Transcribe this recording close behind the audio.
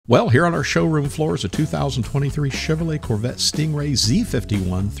Well, here on our showroom floor is a 2023 Chevrolet Corvette Stingray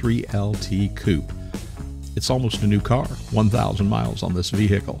Z51 3LT Coupe. It's almost a new car, 1,000 miles on this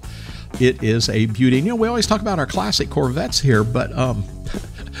vehicle. It is a beauty. You know, we always talk about our classic Corvettes here, but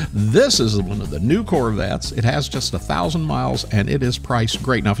this is one of the new Corvettes. It has just 1,000 miles and it is priced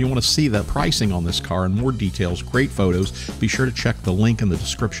great. Now, if you want to see the pricing on this car and more details, great photos, be sure to check the link in the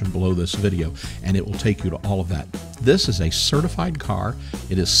description below this video and it will take you to all of that. This is a certified car.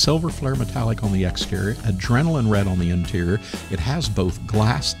 It is silver flare metallic on the exterior, adrenaline red on the interior. It has both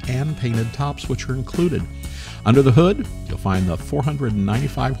glass and painted tops, which are included. Under the hood, you'll find the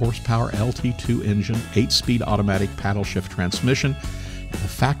 495 horsepower LT2 engine, 8-speed automatic paddle shift transmission. The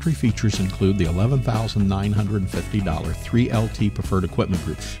factory features include the $11,950 3LT preferred equipment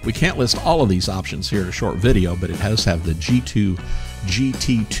group. We can't list all of these options here in a short video, but it does have the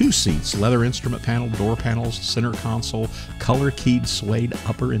GT2 seats, leather instrument panel, door panels, center console, color-keyed suede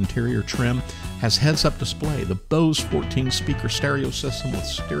upper interior trim, has heads-up display, the Bose 14-speaker stereo system with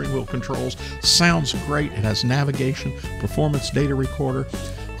steering wheel controls, sounds great, it has navigation, performance data recorder,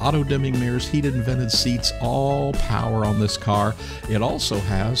 auto-dimming mirrors, heated and vented seats, all power on this car. It also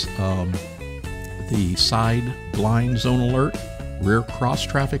has the side blind zone alert, rear cross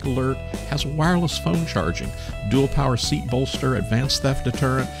traffic alert, has wireless phone charging, dual power seat bolster, advanced theft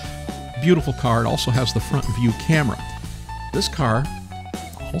deterrent. Beautiful car. It also has the front view camera. This car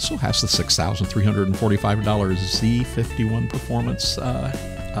also has the $6,345 Z51 performance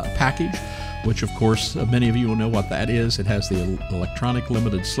package, which of course many of you will know what that is. It has the electronic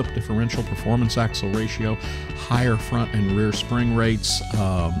limited slip differential, performance axle ratio, higher front and rear spring rates,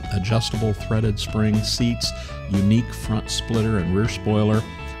 adjustable threaded spring seats, unique front splitter and rear spoiler,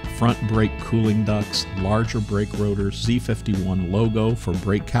 front brake cooling ducts, larger brake rotors, Z51 logo for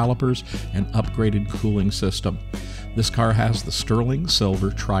brake calipers, and upgraded cooling system. This car has the Sterling Silver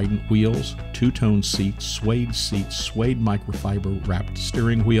Trident wheels, two-tone seats, suede microfiber wrapped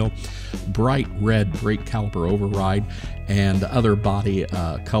steering wheel, bright red brake caliper override, and other body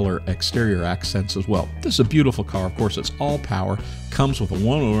color exterior accents as well. This is a beautiful car. Of course, it's all power, comes with a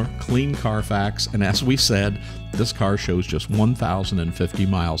one-owner, clean Carfax, and as we said, this car shows just 1,050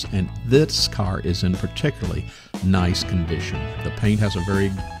 miles, and this car is in particularly nice condition. The paint has a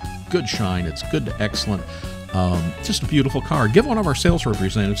very good shine. It's good to excellent. Just a beautiful car. Give one of our sales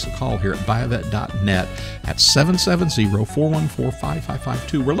representatives a call here at Buyavette.net at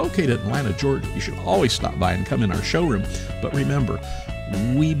 770-414-5552. We're located in Atlanta, Georgia. You should always stop by and come in our showroom. But remember,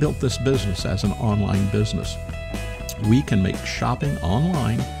 we built this business as an online business. We can make shopping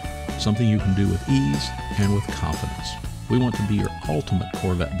online something you can do with ease and with confidence. We want to be your ultimate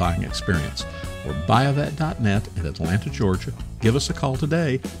Corvette buying experience. We're Buyavette.net in Atlanta, Georgia. Give us a call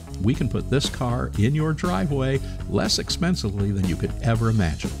today. We can put this car in your driveway less expensively than you could ever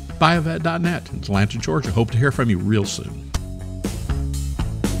imagine. Buyavette.net in Atlanta, Georgia. Hope to hear from you real soon.